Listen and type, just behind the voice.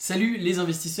Salut les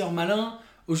investisseurs malins,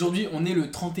 aujourd'hui on est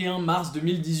le 31 mars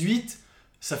 2018,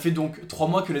 ça fait donc 3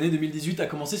 mois que l'année 2018 a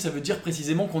commencé, ça veut dire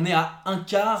précisément qu'on est à un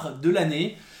quart de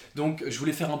l'année. Donc je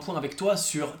voulais faire un point avec toi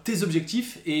sur tes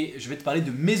objectifs et je vais te parler de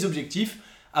mes objectifs.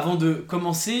 Avant de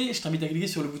commencer, je t'invite à cliquer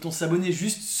sur le bouton s'abonner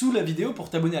juste sous la vidéo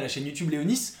pour t'abonner à la chaîne YouTube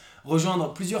Léonis,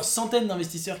 rejoindre plusieurs centaines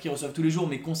d'investisseurs qui reçoivent tous les jours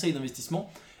mes conseils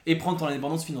d'investissement et prendre ton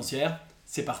indépendance financière.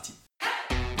 C'est parti.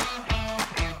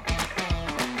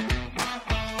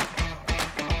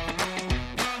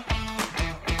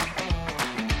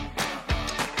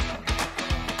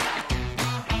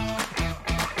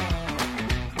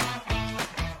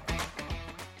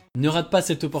 Ne rate pas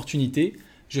cette opportunité,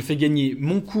 je fais gagner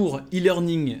mon cours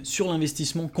e-learning sur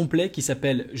l'investissement complet qui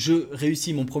s'appelle « Je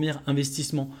réussis mon premier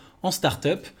investissement en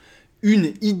startup »,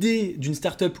 une idée d'une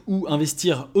startup où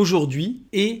investir aujourd'hui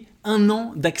et un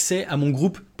an d'accès à mon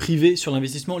groupe privé sur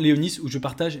l'investissement Léonis où je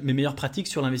partage mes meilleures pratiques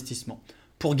sur l'investissement.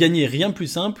 Pour gagner rien de plus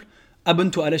simple,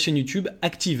 abonne-toi à la chaîne YouTube,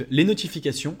 active les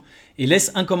notifications et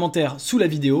laisse un commentaire sous la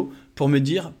vidéo pour me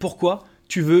dire pourquoi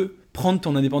tu veux prendre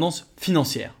ton indépendance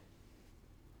financière.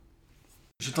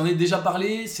 Je t'en ai déjà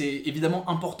parlé, c'est évidemment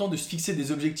important de se fixer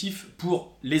des objectifs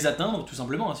pour les atteindre, tout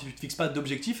simplement. Si tu ne te fixes pas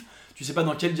d'objectifs, tu ne sais pas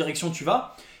dans quelle direction tu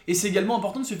vas. Et c'est également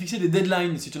important de se fixer des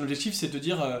deadlines. Si ton objectif c'est de te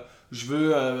dire je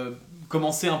veux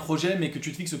commencer un projet mais que tu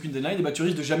ne te fixes aucune deadline, et bah, tu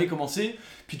risques de jamais commencer.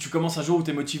 Puis tu commences un jour où tu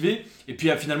es motivé et puis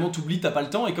finalement tu oublies, tu n'as pas le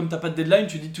temps. Et comme tu n'as pas de deadline,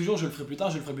 tu dis toujours je le ferai plus tard,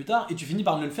 je le ferai plus tard et tu finis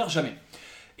par ne le faire jamais.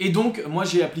 Et donc moi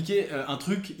j'ai appliqué un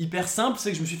truc hyper simple,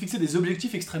 c'est que je me suis fixé des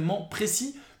objectifs extrêmement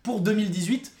précis pour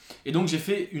 2018. Et donc j'ai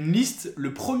fait une liste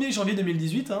le 1er janvier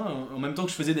 2018, en même temps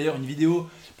que je faisais d'ailleurs une vidéo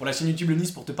pour la chaîne YouTube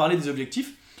Léonis pour te parler des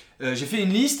objectifs. J'ai fait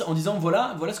une liste en disant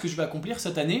voilà ce que je vais accomplir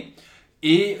cette année.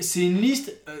 Et c'est une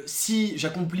liste, si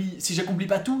j'accomplis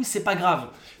pas tout, c'est pas grave.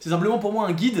 C'est simplement pour moi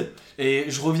un guide et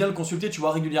je reviens le consulter, tu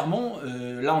vois, régulièrement.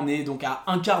 Là on est donc à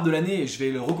un quart de l'année et je vais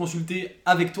le reconsulter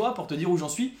avec toi pour te dire où j'en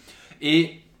suis.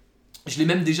 Et je l'ai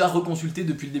même déjà reconsulté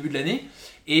depuis le début de l'année.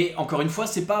 Et encore une fois,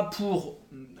 c'est pas pour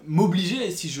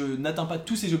m'obliger, si je n'atteins pas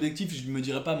tous ces objectifs, je ne me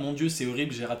dirai pas mon Dieu c'est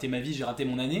horrible, j'ai raté ma vie, j'ai raté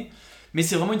mon année. Mais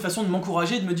c'est vraiment une façon de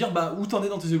m'encourager, de me dire où t'en es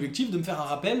dans tes objectifs, de me faire un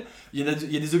rappel. Il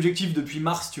y a des objectifs depuis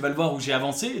mars, tu vas le voir, où j'ai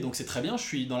avancé, et donc c'est très bien, je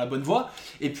suis dans la bonne voie.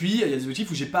 Et puis il y a des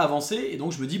objectifs où j'ai pas avancé, et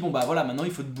donc je me dis voilà, maintenant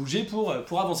il faut te bouger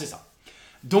pour avancer ça.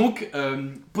 Donc,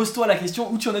 pose-toi la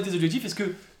question où tu en es tes objectifs. Est-ce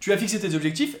que tu as fixé tes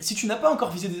objectifs? Si tu ne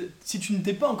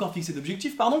t'es pas encore fixé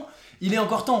d'objectifs, il est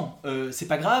encore temps. C'est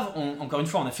pas grave, encore une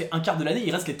fois, on a fait un quart de l'année,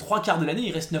 il reste les 3 quarts de l'année,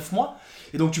 il reste 9 mois.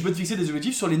 Et donc, tu peux te fixer des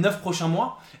objectifs sur les 9 prochains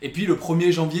mois. Et puis, le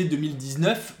 1er janvier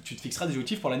 2019, tu te fixeras des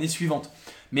objectifs pour l'année suivante.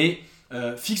 Mais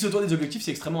fixe-toi des objectifs, c'est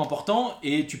extrêmement important.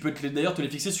 Et tu peux d'ailleurs te les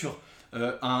fixer sur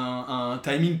un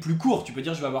timing plus court. Tu peux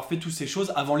dire, je vais avoir fait toutes ces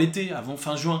choses avant l'été, avant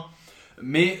fin juin.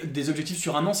 Mais des objectifs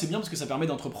sur un an, c'est bien parce que ça permet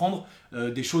d'entreprendre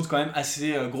des choses quand même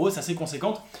assez grosses, assez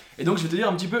conséquentes. Et donc je vais te dire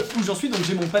un petit peu où j'en suis. Donc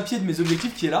j'ai mon papier de mes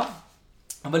objectifs qui est là.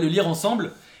 On va le lire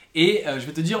ensemble et je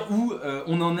vais te dire où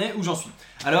on en est, où j'en suis.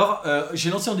 Alors j'ai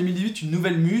lancé en 2018 une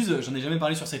nouvelle muse, j'en ai jamais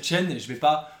parlé sur cette chaîne et je ne vais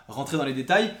pas rentrer dans les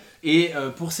détails. Et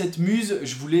pour cette muse,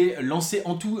 je voulais lancer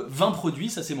en tout 20 produits,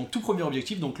 ça c'est mon tout premier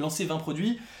objectif, donc lancer 20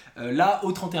 produits. Là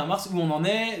au 31 mars où on en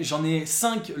est, j'en ai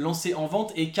 5 lancés en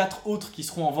vente et 4 autres qui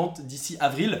seront en vente d'ici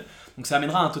avril. Donc ça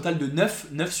amènera un total de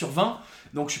 9 sur 20.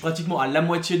 Donc je suis pratiquement à la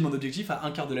moitié de mon objectif, à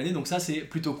un quart de l'année. Donc ça c'est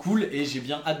plutôt cool et j'ai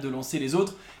bien hâte de lancer les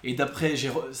autres. Et d'après,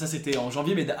 ça c'était en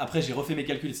janvier, mais après j'ai refait mes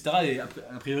calculs, etc. Et a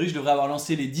priori je devrais avoir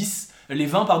lancé les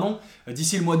 20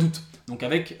 d'ici le mois d'août. Donc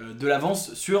avec de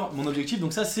l'avance sur mon objectif.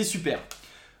 Donc ça c'est super.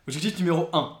 Objectif numéro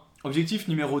 1. Objectif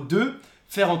numéro 2.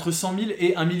 Faire entre 100 000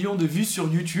 et 1 million de vues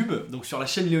sur YouTube, donc sur la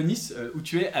chaîne Léonis où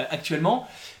tu es actuellement.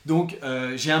 Donc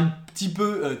j'ai un petit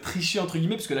peu triché entre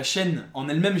guillemets parce que la chaîne en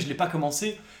elle-même je ne l'ai pas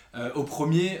commencée au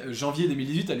 1er janvier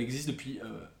 2018, elle existe depuis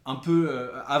un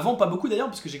peu avant, pas beaucoup d'ailleurs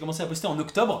parce que j'ai commencé à poster en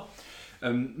octobre.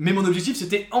 Mais mon objectif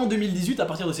c'était en 2018, à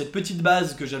partir de cette petite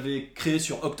base que j'avais créée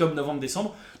sur octobre, novembre,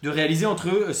 décembre, de réaliser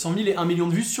entre 100 000 et 1 million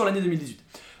de vues sur l'année 2018.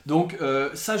 Donc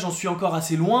ça j'en suis encore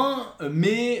assez loin,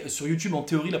 mais sur YouTube en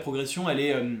théorie la progression elle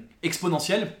est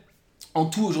exponentielle. En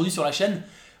tout aujourd'hui sur la chaîne,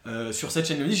 sur cette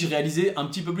chaîne Léonis, j'ai réalisé un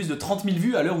petit peu plus de 30 000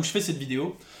 vues à l'heure où je fais cette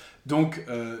vidéo. Donc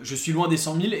je suis loin des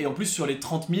 100 000 et en plus sur les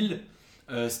 30 000,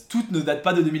 toutes ne datent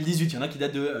pas de 2018, il y en a qui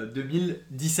datent de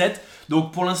 2017.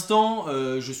 Donc pour l'instant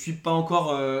je suis pas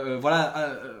encore,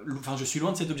 je suis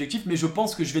loin de cet objectif, mais je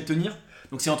pense que je vais tenir.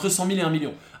 Donc c'est entre 100 000 et 1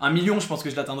 million. 1 million, je pense que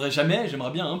je ne l'atteindrai jamais,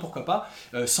 j'aimerais bien, pourquoi pas.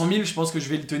 100 000, je pense que je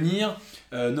vais le tenir,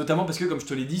 notamment parce que, comme je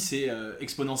te l'ai dit, c'est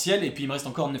exponentiel. Et puis il me reste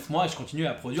encore 9 mois et je continue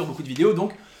à produire beaucoup de vidéos.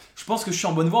 Donc je pense que je suis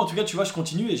en bonne voie. En tout cas, tu vois, je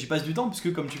continue et j'y passe du temps,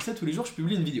 puisque comme tu le sais, tous les jours, je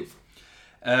publie une vidéo.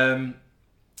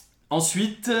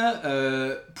 Ensuite,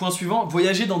 point suivant,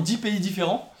 voyager dans 10 pays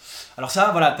différents. Alors ça,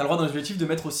 voilà, tu as le droit dans les objectifs de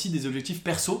mettre aussi des objectifs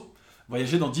perso.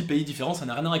 Voyager dans 10 pays différents, ça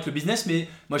n'a rien à voir avec le business, mais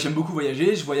moi j'aime beaucoup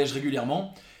voyager, je voyage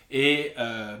régulièrement. Et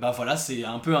voilà, c'est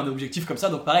un peu un objectif comme ça.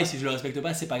 Donc pareil, si je le respecte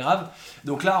pas, c'est pas grave.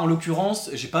 Donc là, en l'occurrence,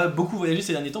 j'ai pas beaucoup voyagé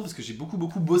ces derniers temps parce que j'ai beaucoup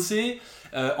bossé.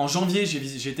 En janvier,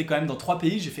 j'ai été quand même dans 3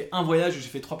 pays. J'ai fait un voyage où j'ai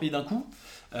fait 3 pays d'un coup.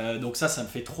 Donc ça me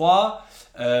fait 3.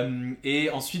 Et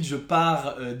ensuite, je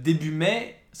pars début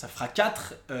mai, ça fera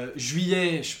 4.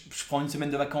 Juillet, je prends une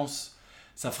semaine de vacances,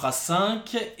 ça fera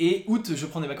 5. Et août, je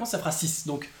prends des vacances, ça fera 6.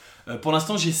 Donc pour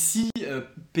l'instant, j'ai 6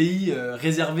 pays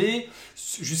réservés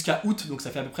jusqu'à août, donc ça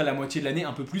fait à peu près la moitié de l'année,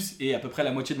 un peu plus, et à peu près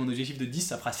la moitié de mon objectif de 10,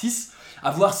 ça fera 6. À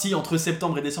voir si entre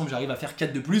septembre et décembre, j'arrive à faire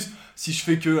 4 de plus. Si je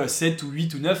fais que 7 ou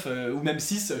 8 ou 9 ou même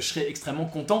 6, je serai extrêmement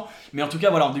content. Mais en tout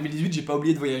cas, voilà, en 2018, j'ai pas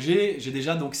oublié de voyager. J'ai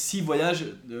déjà donc 6 voyages,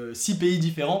 6 pays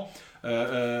différents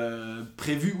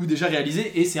prévus ou déjà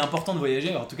réalisés, et c'est important de voyager.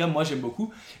 Alors, en tout cas, moi j'aime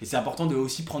beaucoup, et c'est important de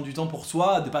aussi prendre du temps pour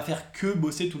soi, de pas faire que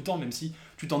bosser tout le temps, même si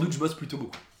tu t'en doutes, je bosse plutôt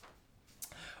beaucoup.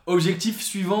 Objectif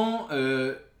suivant,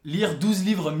 lire 12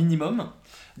 livres minimum.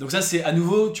 Donc ça c'est à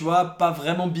nouveau, tu vois, pas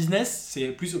vraiment business, c'est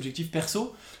plus objectif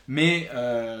perso, mais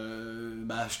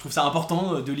je trouve ça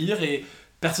important de lire, et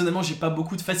personnellement j'ai pas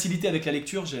beaucoup de facilité avec la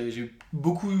lecture, j'ai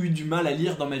beaucoup eu du mal à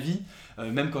lire dans ma vie,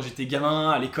 même quand j'étais gamin,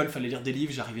 à l'école fallait lire des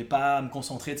livres, j'arrivais pas à me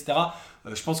concentrer, etc.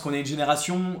 Je pense qu'on est une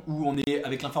génération où on est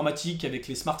avec l'informatique, avec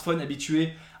les smartphones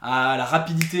habitués à la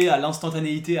rapidité, à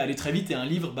l'instantanéité, à aller très vite, et un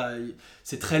livre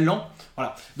c'est très lent.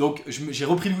 Voilà. Donc j'ai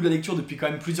repris le goût de la lecture depuis quand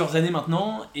même plusieurs années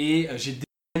maintenant, et j'ai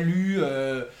déjà lu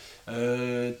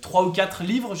 3 ou 4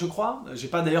 livres, je crois. J'ai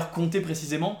pas d'ailleurs compté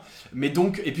précisément, mais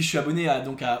donc, et puis je suis abonné à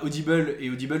Audible,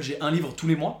 et Audible j'ai un livre tous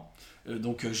les mois.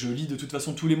 Donc je lis de toute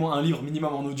façon tous les mois un livre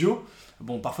minimum en audio.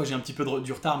 Bon, parfois j'ai un petit peu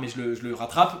du retard, mais je le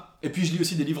rattrape. Et puis je lis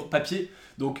aussi des livres papier.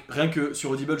 Donc rien que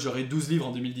sur Audible, j'aurai 12 livres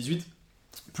en 2018.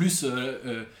 Plus,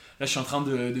 là je suis en train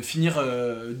de finir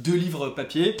 2 livres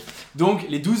papier. Donc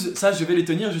les 12, ça je vais les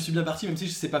tenir, je suis bien parti, même si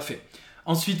je ne sais pas fait.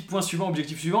 Ensuite, point suivant,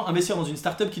 objectif suivant, investir dans une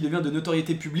startup qui devient de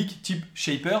notoriété publique, type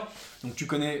Shaper. Donc tu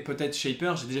connais peut-être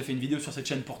Shaper, j'ai déjà fait une vidéo sur cette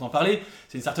chaîne pour t'en parler.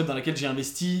 C'est une startup dans laquelle j'ai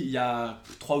investi il y a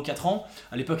 3 ou 4 ans.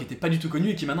 À l'époque, elle n'était pas du tout connue,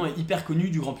 et qui maintenant est hyper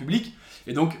connue du grand public.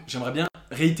 Et donc, j'aimerais bien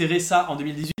réitérer ça en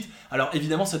 2018. Alors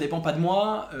évidemment, ça ne dépend pas de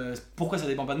moi. Pourquoi ça ne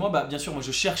dépend pas de moi ? Bien sûr, moi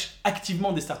je cherche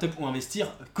activement des startups où investir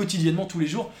quotidiennement, tous les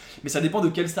jours. Mais ça dépend de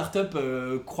quelles startups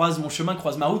croisent mon chemin,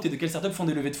 croisent ma route, et de quelles startups font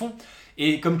des levées de fonds.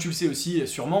 Et comme tu le sais aussi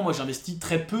sûrement, moi j'investis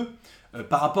très peu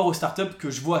par rapport aux startups que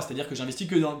je vois. C'est-à-dire que j'investis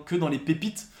que dans les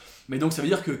pépites. Mais donc ça veut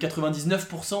dire que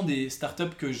 99% des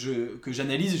startups que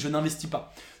j'analyse, je n'investis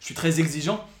pas. Je suis très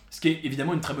exigeant, ce qui est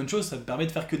évidemment une très bonne chose. Ça me permet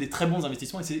de faire que des très bons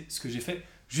investissements, et c'est ce que j'ai fait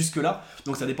jusque-là.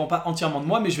 Donc ça ne dépend pas entièrement de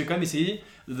moi, mais je vais quand même essayer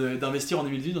d'investir en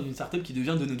 2018 dans une startup qui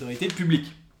devient de notoriété publique.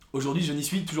 Aujourd'hui, je n'y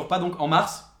suis toujours pas, donc en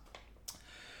mars.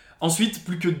 Ensuite,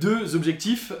 plus que 2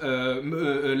 objectifs.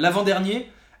 L'avant-dernier,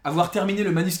 avoir terminé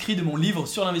le manuscrit de mon livre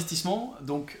sur l'investissement.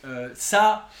 Donc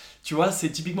ça, tu vois, c'est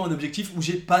typiquement un objectif où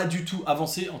j'ai pas du tout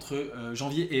avancé entre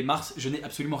janvier et mars. Je n'ai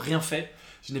absolument rien fait.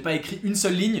 Je n'ai pas écrit une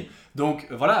seule ligne. Donc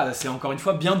voilà, c'est encore une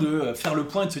fois bien de faire le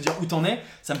point et de se dire où t'en es.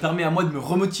 Ça me permet à moi de me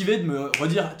remotiver, de me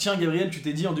redire, tiens Gabriel, tu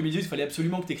t'es dit en 2018 il fallait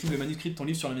absolument que tu écrives le manuscrit de ton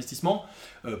livre sur l'investissement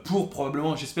pour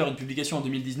probablement, j'espère, une publication en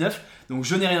 2019. Donc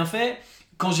je n'ai rien fait.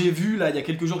 Quand j'ai vu, là, il y a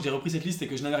quelques jours que j'ai repris cette liste et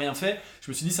que je n'avais rien fait,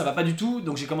 je me suis dit ça va pas du tout.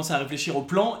 Donc j'ai commencé à réfléchir au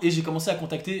plan, et j'ai commencé à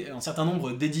contacter un certain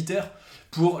nombre d'éditeurs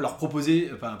pour leur proposer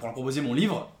mon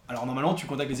livre. Alors normalement tu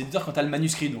contactes les éditeurs quand tu as le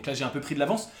manuscrit, donc là j'ai un peu pris de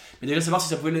l'avance, mais déjà savoir si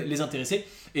ça pouvait les intéresser.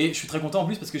 Et je suis très content en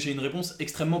plus parce que j'ai une réponse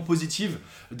extrêmement positive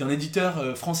d'un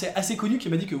éditeur français assez connu qui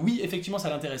m'a dit que oui, effectivement ça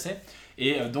l'intéressait.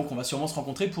 Et donc on va sûrement se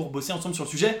rencontrer pour bosser ensemble sur le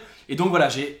sujet. Et donc voilà,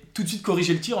 j'ai tout de suite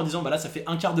corrigé le tir en disant là ça fait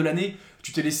un quart de l'année,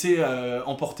 tu t'es laissé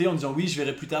emporter en disant oui je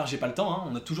verrai plus tard, j'ai pas le temps.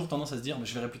 On a toujours tendance à se dire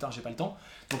je verrai plus tard, j'ai pas le temps.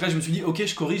 Donc là je me suis dit ok,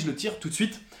 je corrige le tir tout de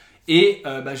suite. Et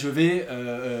je vais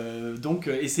donc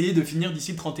essayer de finir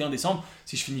d'ici le 31 décembre.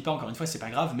 Si je finis pas, encore une fois, c'est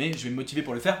pas grave, mais je vais me motiver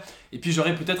pour le faire. Et puis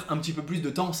j'aurai peut-être un petit peu plus de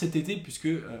temps cet été, puisque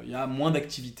y a moins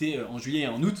d'activités en juillet et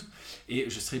en août, et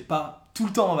je serai pas tout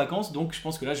le temps en vacances. Donc je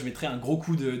pense que là, je mettrai un gros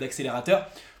coup d'accélérateur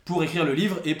pour écrire le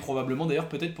livre, et probablement d'ailleurs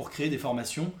peut-être pour créer des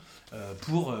formations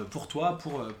pour toi,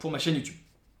 pour ma chaîne YouTube.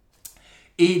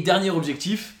 Et dernier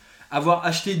objectif, avoir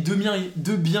acheté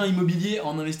 2 biens immobiliers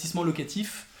en investissement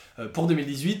locatif pour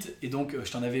 2018, et donc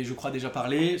je t'en avais je crois déjà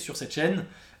parlé sur cette chaîne,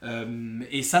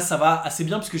 et ça va assez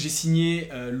bien parce que j'ai signé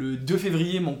le 2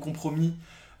 février mon compromis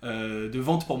de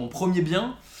vente pour mon premier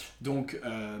bien. Donc,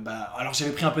 alors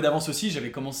j'avais pris un peu d'avance aussi,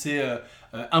 j'avais commencé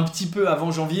un petit peu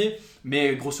avant janvier,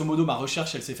 mais grosso modo ma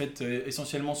recherche elle s'est faite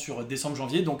essentiellement sur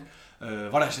décembre-janvier, donc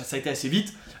voilà, ça a été assez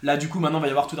vite. Là du coup maintenant il va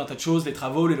y avoir tout un tas de choses, les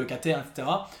travaux, les locataires, etc.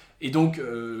 Et donc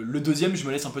le deuxième je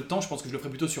me laisse un peu de temps, je pense que je le ferai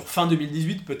plutôt sur fin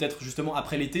 2018, peut-être justement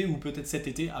après l'été ou peut-être cet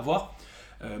été, à voir.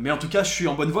 Mais en tout cas je suis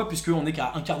en bonne voie puisqu'on n'est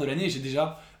qu'à un quart de l'année et j'ai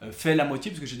déjà fait la moitié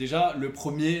puisque j'ai déjà le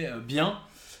premier bien.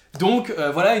 Donc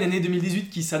voilà, une année 2018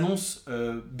 qui s'annonce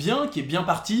bien, qui est bien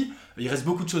partie. Il reste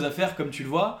beaucoup de choses à faire comme tu le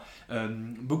vois,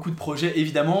 beaucoup de projets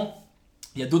évidemment.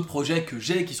 Il y a d'autres projets que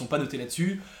j'ai qui ne sont pas notés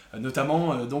là-dessus,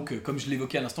 notamment donc comme je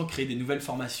l'évoquais à l'instant, créer des nouvelles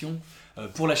formations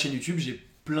pour la chaîne YouTube. J'ai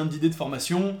plein d'idées de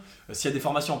formations. S'il y a des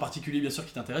formations en particulier bien sûr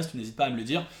qui t'intéressent, tu n'hésites pas à me le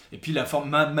dire. Et puis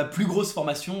ma plus grosse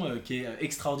formation qui est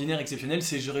extraordinaire, exceptionnelle,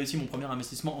 c'est je réussis mon premier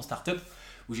investissement en startup,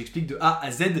 où j'explique de A à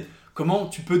Z comment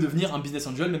tu peux devenir un business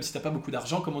angel, même si tu n'as pas beaucoup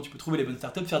d'argent, comment tu peux trouver les bonnes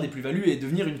startups, faire des plus-values et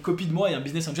devenir une copie de moi et un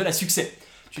business angel à succès.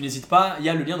 Tu n'hésites pas, il y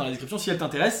a le lien dans la description si elle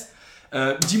t'intéresse.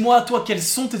 Dis-moi, toi, quels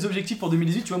sont tes objectifs pour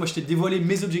 2018 ? Tu vois, moi, je t'ai dévoilé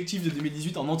mes objectifs de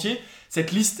 2018 en entier.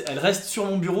 Cette liste, elle reste sur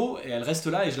mon bureau et elle reste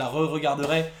là et je la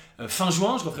re-regarderai fin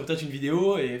juin. Je referai peut-être une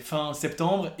vidéo et fin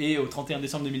septembre et au 31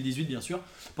 décembre 2018, bien sûr,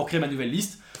 pour créer ma nouvelle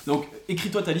liste. Donc,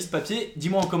 écris-toi ta liste papier.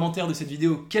 Dis-moi en commentaire de cette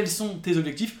vidéo quels sont tes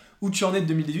objectifs. Où tu en es de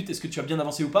 2018, est-ce que tu as bien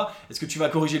avancé ou pas ? Est-ce que tu vas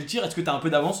corriger le tir ? Est-ce que tu as un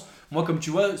peu d'avance ? Moi, comme tu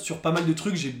vois, sur pas mal de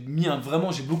trucs, j'ai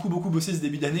beaucoup bossé ce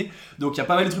début d'année. Donc, il y a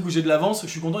pas mal de trucs où j'ai de l'avance. Je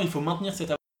suis content, il faut maintenir cette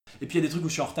avance. Et puis il y a des trucs où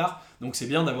je suis en retard, donc c'est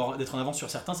bien d'être en avance sur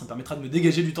certains, ça me permettra de me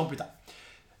dégager du temps plus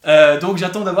tard. Donc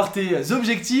j'attends d'avoir tes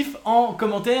objectifs en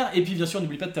commentaire, et puis bien sûr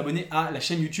n'oublie pas de t'abonner à la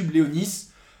chaîne YouTube Léonis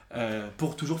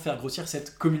pour toujours faire grossir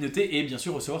cette communauté, et bien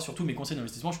sûr recevoir surtout mes conseils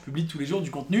d'investissement. Je publie tous les jours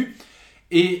du contenu,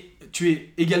 et tu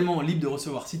es également libre de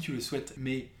recevoir, si tu le souhaites,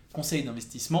 mes conseils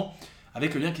d'investissement,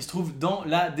 avec le lien qui se trouve dans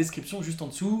la description juste en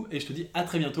dessous, et je te dis à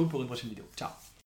très bientôt pour une prochaine vidéo. Ciao.